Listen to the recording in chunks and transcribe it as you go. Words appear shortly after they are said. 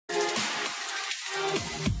Alright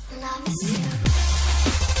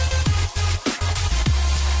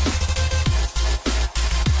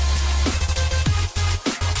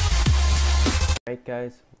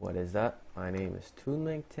guys, what is up? My name is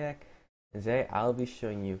ToonLinkTech, and today I'll be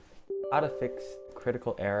showing you how to fix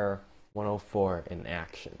critical error 104 in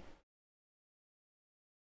action.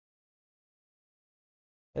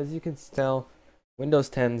 As you can tell, Windows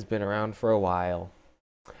 10's been around for a while.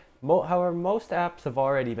 However, most apps have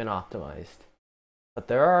already been optimized, but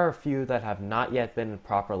there are a few that have not yet been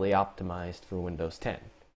properly optimized for Windows 10.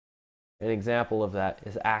 An example of that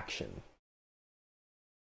is Action.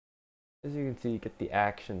 As you can see, you get the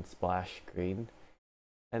Action splash screen,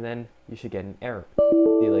 and then you should get an error.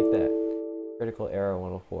 See, like that. Critical error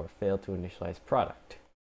 104, failed to initialize product.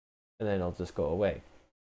 And then it'll just go away.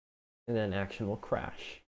 And then Action will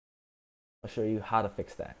crash. I'll show you how to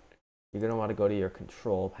fix that. You're going to want to go to your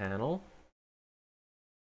control panel.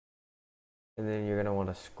 And then you're going to want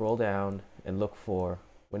to scroll down and look for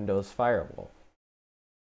Windows Firewall.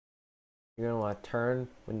 You're going to want to turn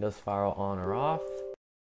Windows Firewall on or off.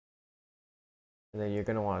 And then you're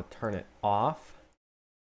going to want to turn it off.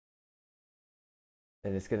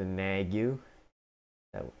 And it's going to nag you.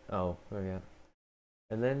 Oh, there we go.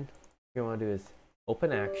 And then what you want to do is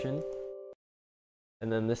open Action.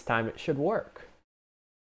 And then this time it should work.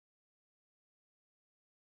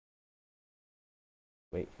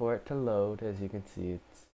 Wait for it to load. As you can see,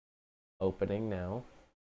 it's opening now.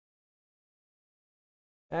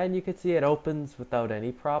 And you can see it opens without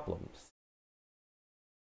any problems,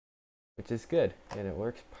 which is good, and it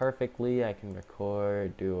works perfectly. I can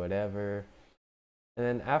record, do whatever, and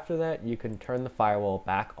then after that you can turn the firewall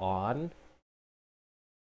back on,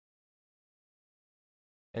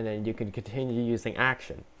 and then you can continue using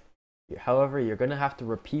Action. However, you're going to have to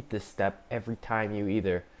repeat this step every time you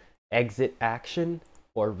either exit Action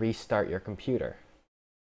or restart your computer.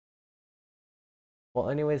 Well,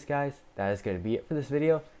 anyways guys, that is going to be it for this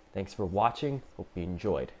video. Thanks for watching. Hope you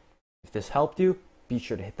enjoyed. If this helped you, be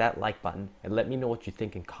sure to hit that like button and let me know what you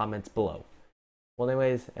think in comments below. Well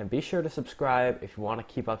anyways, and be sure to subscribe if you want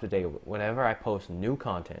to keep up to date whenever I post new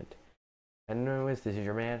content. And anyways, this is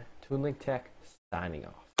your man, ToonLinkTech, signing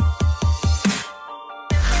off.